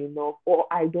not doing enough or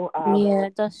I don't have Yeah,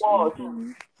 that's much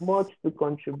much to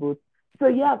contribute. So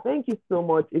yeah, thank you so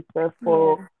much, Ife,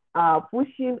 for yeah.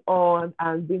 pushing on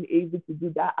and being able to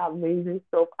do that amazing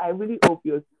stuff. I really hope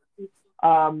you're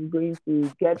going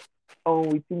to get on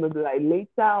with you maybe like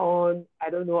later on. I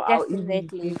don't know how easy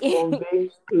it Definitely. is conveying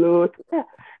clothes.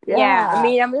 Yeah, I Yeah,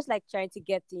 mean, I'm just like trying to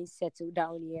get things settled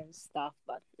down here and stuff,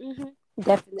 but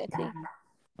definitely.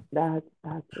 that's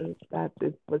it. That's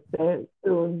it. But then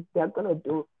soon they're gonna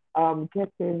do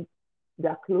getting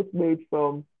their clothes made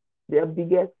from their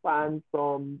biggest fan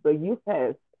from the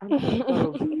US, and that's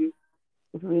gonna be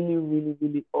really, really,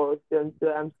 really awesome.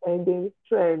 So I'm sending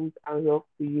strength and love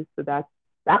to you so that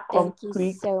that comes Thank you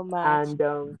quick so much. and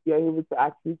you're able to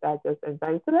achieve that just in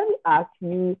time. So let me ask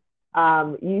you,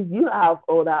 if you have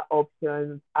other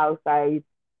options outside,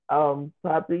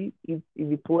 probably if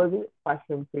it wasn't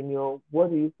fashionpreneur, what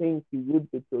do you think you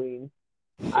would be doing?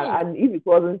 And if it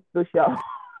wasn't social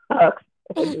work,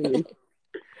 anyways,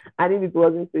 and if it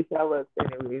wasn't social work,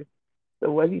 anyways,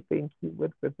 so what do you think you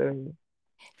would be doing?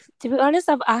 To be honest,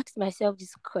 I've asked myself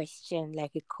this question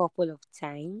like a couple of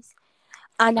times,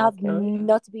 and I've Okay.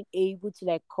 not been able to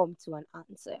like come to an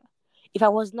answer. If I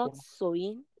was not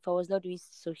sewing, if I was not doing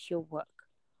social work,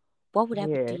 what would I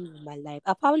be Yeah. doing in my life?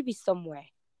 I'll probably be somewhere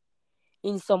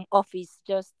in some office,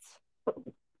 just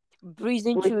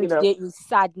breezing through Waking it up. there in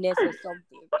sadness or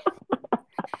something.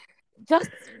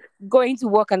 Just going to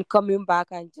work and coming back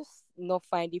and just not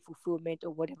finding fulfillment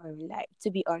or whatever in life.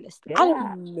 To be honest, I Yeah,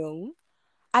 don't know.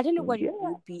 I don't know what it yeah.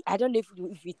 would be. I don't know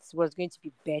if it was going to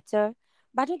be better,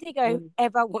 but I don't think I Mm,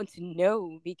 ever want to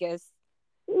know because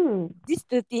mm, these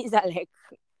two things are like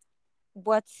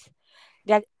what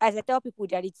that, as I tell people,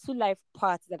 that it's two life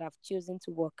paths that I've chosen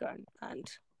to work on, and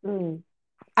mm,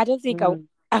 I don't think mm,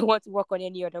 I want to work on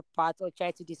any other part or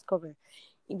try to discover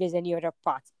if there's any other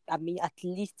part. I mean, at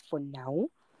least for now,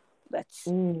 but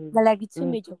mm, they're like the two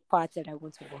mm, major parts that I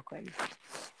want to work on.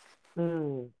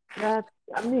 mm. That,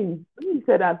 I mean, when you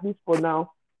said at least for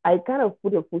now, I kind of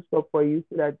put a full stop for you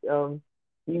so that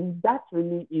if that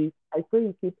really is, I pray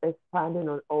you keep expanding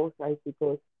on all sides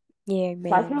because Yeah,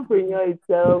 man. Fashionpreneur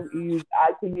itself is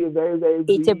actually a very, very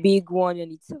It's a big, big one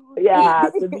on its own. yeah,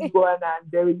 it's a big one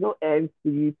and there is no end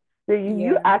to it. So if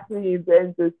you Yeah. actually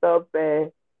intend to stop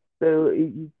so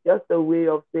it's just a way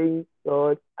of saying,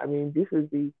 God, I mean, this is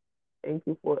the, thank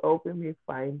you for helping me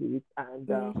find it. And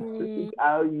this is Mm-hmm.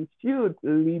 how you should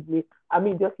lead me. I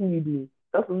mean, just lead me.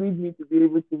 Just lead me to be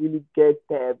able to really get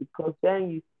there because then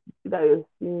you see that you're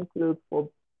seeing clothes for,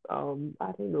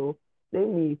 I don't know, let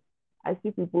me I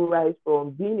see people rise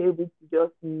from being able to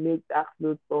just make that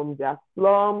clothes from their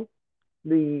slum,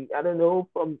 I don't know,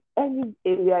 from any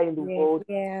area in the Yeah. world,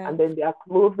 Yeah. and then their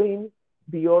clothing,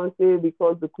 Beyonce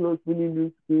because the clothes really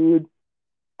looks good,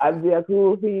 and their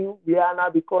clothing,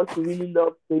 Rihanna because she really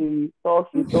loves the stuff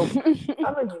she talks.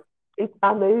 I mean, it's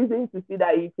amazing to see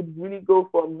that you could really go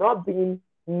from not being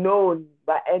known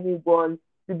by anyone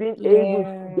to being able to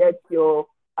Yeah. get your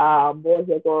what's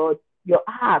it called, your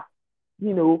art,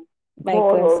 By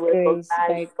bought God's or grace.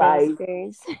 recognized By God's by,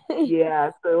 grace.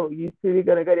 yeah, so you're really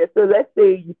gonna get it. So let's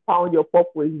say you found your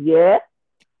purpose, yeah.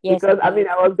 Yes, I Because I did. mean,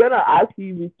 I was gonna ask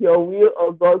you with your will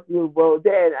or God's will, but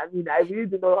then I mean, I really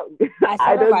do not. I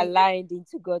I sort of don't. aligned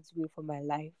into God's will for my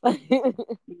life.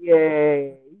 Yeah,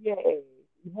 yeah,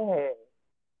 yeah.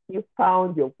 You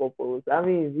found your purpose. I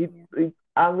mean, Yeah. it's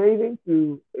amazing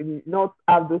to not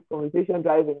have this conversation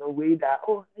drive in a way that,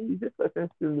 oh, hey, this person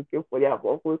still looking for their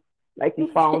purpose, like he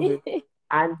found it,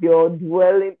 and you're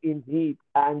dwelling in it.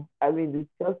 And I mean, it's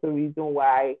just the reason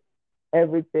why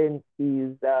everything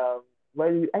is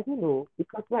well, I don't know,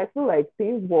 because I feel like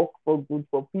things work for good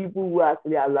for people who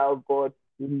actually allow God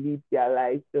to lead their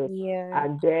lives. So, Yeah.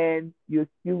 and then you're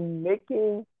still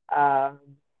making um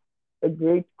a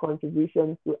great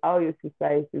contribution to how your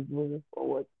society is moving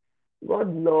forward.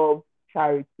 God loves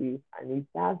charity, and if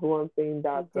that's one thing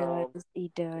that It does.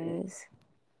 It does.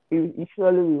 it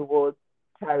surely rewards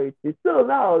charity. So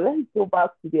now let's go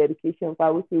back to the education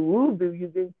part, which we will be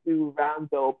using to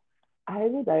round up. I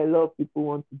know that a lot of people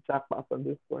want to jackpot on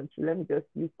this country. Let me just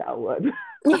use that word.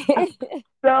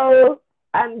 So,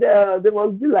 and they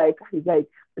must be like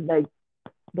the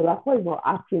Lacroix is not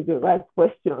asking the right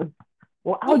questions.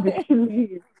 Well, how does she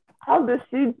live? How does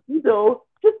she,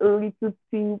 just a little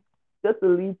tip, just a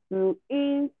little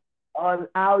in on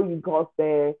how you got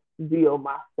there to do your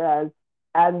master's,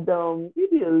 and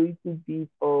maybe a little bit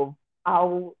of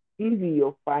how easy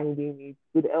you're finding it.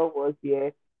 Could help us here.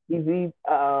 Is it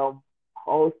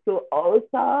also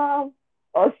awesome,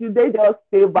 or should they just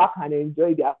stay back and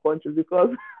enjoy their country?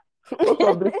 Because most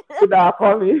of these people that are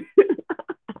coming,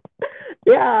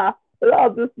 yeah, a lot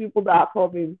of those people that are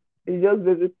coming, it's just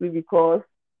basically because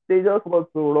they just want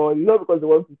to run, not because they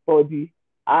want to study.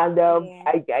 And Yeah.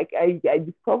 I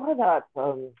discovered that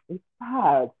it's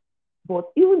hard. But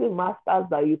even the masters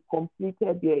that you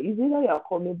completed there, is either you're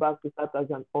coming back to start as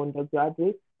an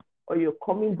undergraduate or you're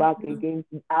coming back Mhm. again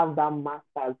to have that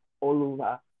masters all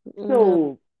over.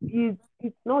 No. So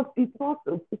it's not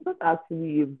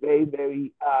actually a very,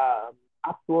 very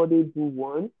applaudable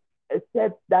one,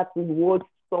 except that is what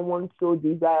someone so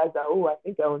desires that, oh, I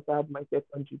think I want to have my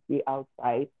second GPA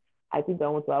outside. I think I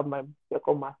want to have my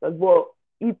second master's. But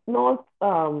it's not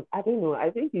I don't know,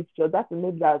 I think it's just that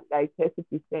maybe that like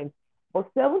 30%. But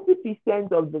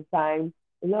 70% of the time,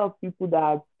 a lot of people that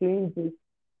are doing this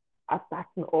are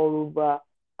starting all over,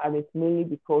 and it's mainly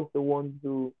because they want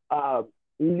to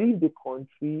leave the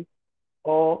country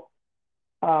or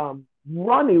run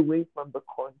away from the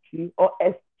country or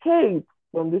escape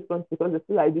from this country because they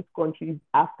feel like this country is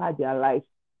after their life.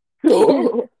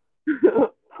 So,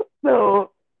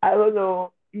 so I don't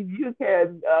know if you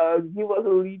can give us a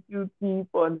little tip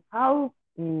on how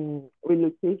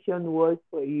relocation was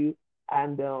for you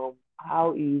and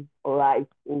how is life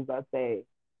over there.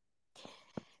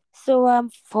 So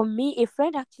for me, a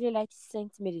friend actually like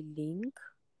sent me the link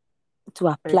to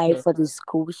apply Okay. for the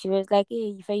school. She was like,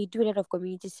 "Hey, if you do a lot of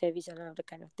community service and all that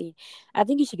kind of thing, I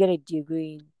think you should get a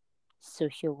degree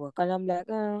social work. And I'm like,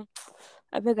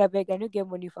 I beg, I don't get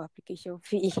money for application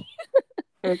fee.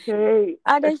 Okay.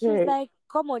 And then she's Okay. like,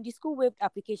 come on, the school waived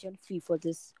application fee for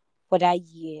that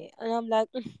year. And I'm like,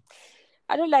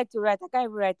 I don't like to write. I can't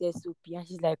even write SOP. And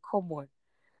she's like, come on.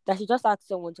 That she just asked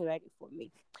someone to write it for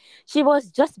me. She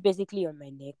was just basically on my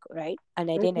neck, right? And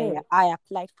Okay. I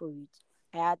applied for it.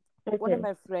 I had one of Okay.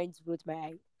 my friends wrote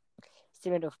my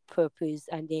statement of purpose,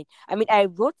 and then I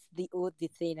wrote the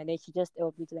thing, and then she just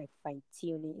helped me to like fine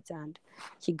tune it, and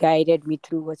she guided me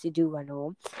through what to do and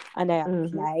all. And I Mm-hmm.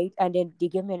 applied, and then they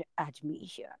gave me an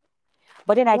admission.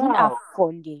 But then I didn't have Wow.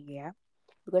 funding, yeah,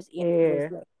 because there's Yeah.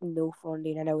 like no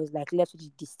funding, and I was like left with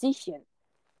the decision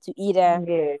to either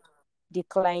Yeah.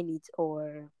 decline it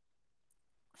or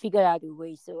figure out a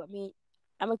way. So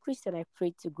I'm a Christian. I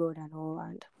prayed to God and all,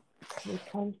 and It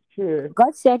comes true.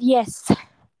 God said yes,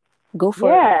 go for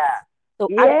it. Yeah. So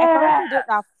I Yeah. currently don't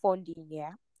have funding.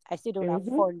 Yeah, I still don't have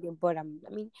Mm-hmm. funding, but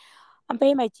I'm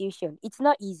paying my tuition. It's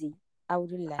not easy. I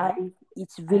wouldn't lie. I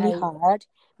It's really I hard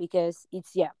because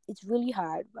it's really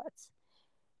hard, but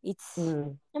it's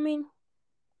mm, I mean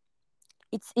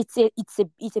it's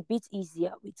a bit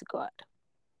easier with God.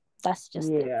 That's just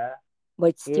it. yeah. But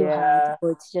it's still hard. Yeah. But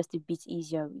it's just a bit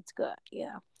easier with God.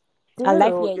 Yeah. And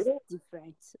life True. here You is know,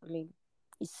 different.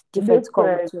 It's different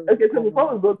different. culture Okay, so and before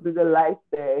all. we go to the life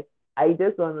there, I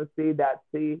just want to say that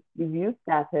say if you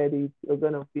started it, you're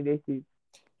gonna finish it.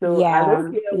 So I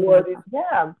don't Yeah, care yeah. what it.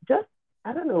 Yeah, just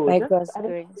I don't know. By Just God's I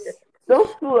don't care. grace.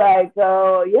 Don't feel like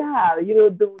yeah, you know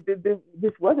the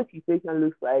this what the situation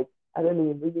looks like. I don't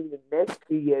know. Maybe in the next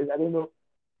 3 years. I don't know.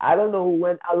 I don't know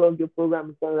when how long your program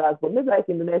is gonna last, but maybe like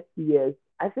in the next 2 years.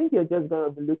 I think you're just gonna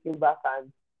be looking back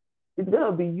and it's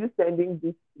gonna be you sending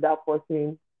this to that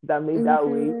person that made that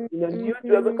way. Mm-hmm, You know, you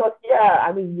do it mm-hmm. because yeah,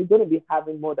 I mean you're gonna be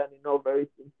having more than enough very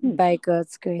soon too. By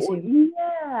God's grace. Oh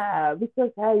yeah,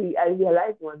 because I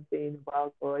realized one thing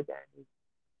about God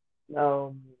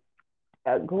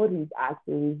and God is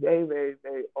actually very, very,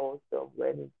 very awesome when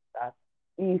it's that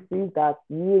he sees that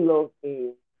you love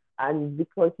him and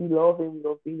because you love him,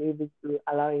 you're being able to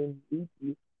allow him to lead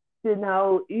you. So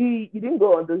now you didn't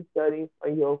go on those journeys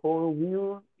on your own.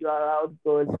 You allowed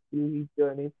God to do his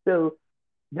journey. So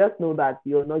just know that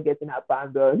you're not getting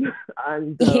abandoned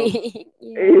and Yeah.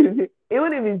 even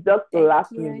if it's just the Thank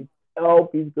last you. minute,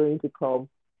 help is going to come.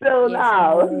 So Yes,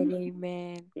 now Lord.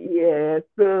 Amen.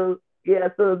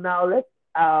 so now let's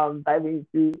dive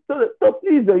into so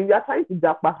please you are trying to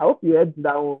jump. I hope you heard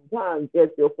that one. Go and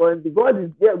get your point. God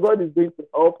is going to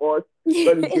help us.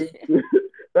 God is going to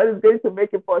God is going to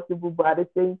make it possible, but at the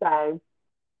same time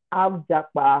have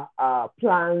Japa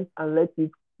plans and let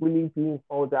it really be in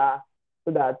order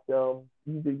so that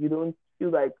you don't feel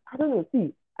like I don't know.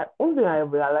 See, one thing I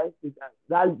realized is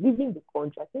that leaving the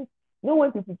country, I think you know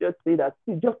when people just say that,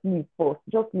 see, just leave first.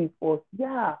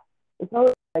 Yeah, it's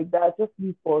always like that. Just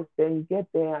leave first, then you get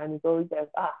there and it's always like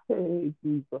hey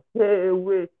Jesus, hey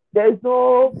wait. There's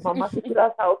no Mama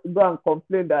Tequila's house to go and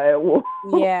complain that I won't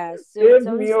Yeah, so it's save me.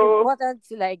 always Oh, important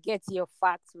to like get your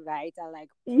facts right and like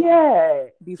plan yeah,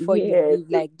 before you yeah. leave.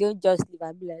 Like, don't just leave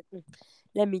and be like,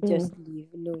 let me just Mm, leave.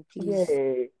 No, please.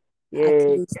 yeah, At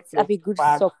yeah, least get have your a good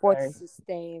facts support right.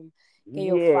 system. Get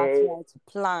your facts Yeah, right.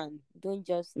 Plan. Don't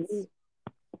just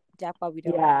japa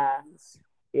without yeah, plans.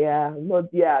 yeah. Not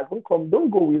yeah. Don't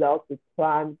go without a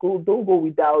plan. Don't go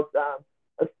without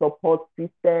a support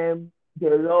system.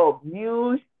 There are a lot of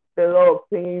news, there are a lot of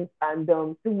things, and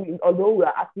although we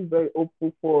are actually very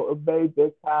hopeful for a very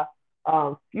better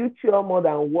future more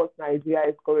than what Nigeria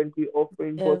is currently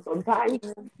offering, but Yeah.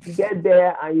 sometimes you get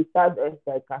there and you start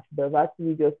like I should have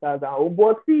actually just start down. Oh,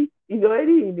 but see, if you're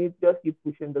already in it, just keep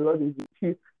pushing. The Lord is with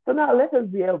you. So now let us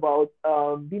hear about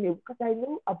being able because I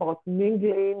know about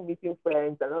mingling, meeting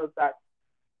friends and all of that.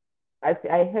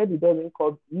 I heard it doesn't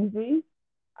come easy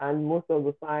and most of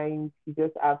the time you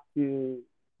just have to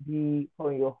be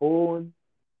on your own.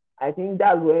 I think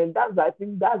that's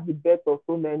the best of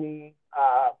so many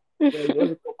what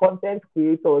is it, content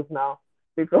creators now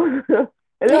because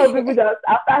a lot of people just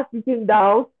after sitting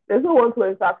down, there's no one to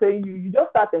entertain you. You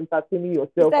just start entertaining You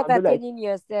yourself start and be like, entertaining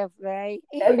yourself, right?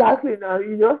 exactly now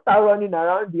you just start running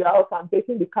around the house and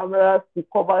taking the cameras to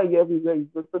cover you everywhere you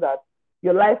go so that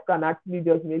your life can actually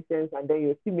just make sense and then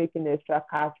you're still making extra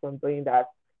cash from doing that.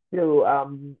 So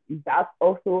is that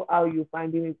also how you're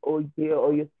finding it all day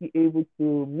or you're still able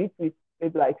to meet with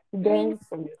maybe like I mean, students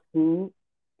from your school?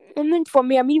 for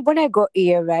me, when I got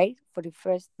here, right,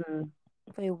 Mm,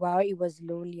 for a while, it was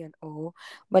lonely and all.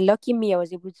 But lucky me, I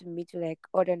was able to meet with like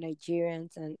other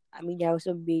Nigerians, and I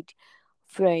also made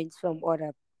friends from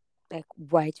other like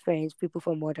white friends, people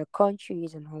from other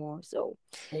countries and all. So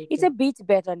it's Okay. a bit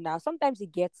better now. Sometimes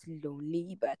it gets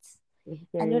lonely, but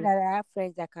I know Okay. that I have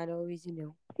friends that can always,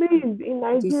 Please, in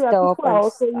Nigeria, disturb people are and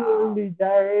also stuff. lonely,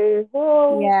 Jare.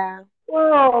 Oh, Yeah.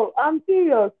 wow. I'm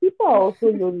serious. People are also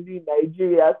lonely in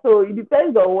Nigeria. So it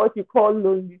depends on what you call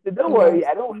lonely. So don't worry. Yes.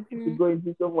 I don't want you to Mm-hmm. go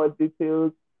into so much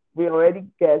details. We already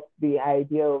get the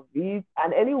idea of it.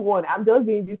 And anyone, I'm just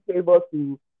doing this favor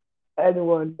to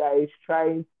anyone that is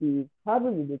trying to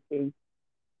probably the case,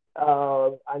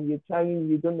 and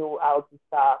you don't know how to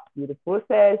start with the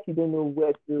process, you don't know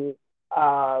where to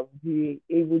be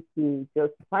able to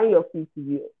just find your feet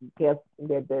to get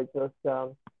there, just a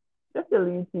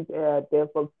little bit there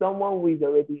from someone who is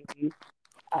already in it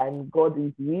and God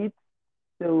is with.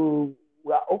 So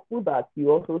we are hopeful that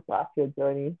you also start your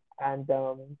journey, and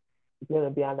it's going to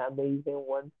be an amazing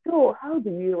one. So how do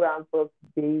we round up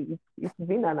today? It's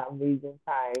been an amazing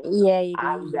time. Yeah, it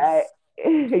And I,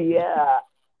 is. yeah,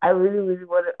 I really, really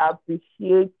want to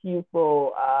appreciate you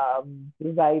for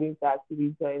deciding to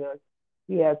actually join us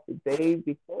here today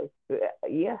because,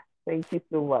 yeah, thank you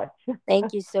so much.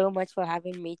 Thank you so much for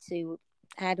having me too.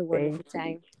 I had a Thank wonderful you.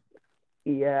 time.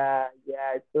 Yeah,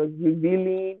 yeah, it was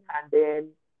revealing, and then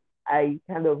I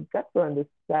kind of got to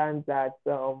understand that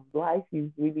life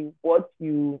is really what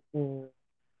you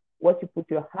put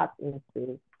your heart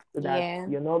into, so that Yeah.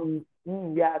 you're not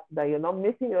yeah, so that you're not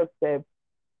missing your steps.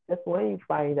 Just when you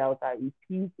find out that it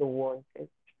is the one, just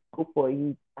go for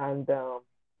it, and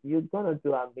you're gonna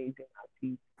do amazing at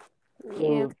it. Yeah,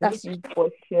 So thank that's you for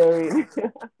sharing.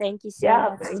 thank you so Yeah,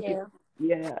 much thank you. too.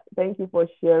 Yeah, thank you for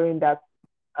sharing that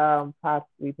part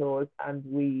with us, and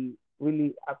we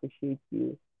really appreciate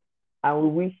you. And we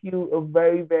wish you a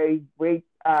very, very great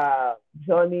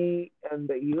journey in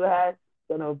the US.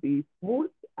 It's gonna be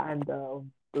smooth, and the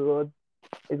road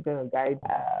is gonna guide.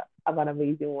 Have an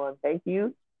amazing one. Thank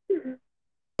you.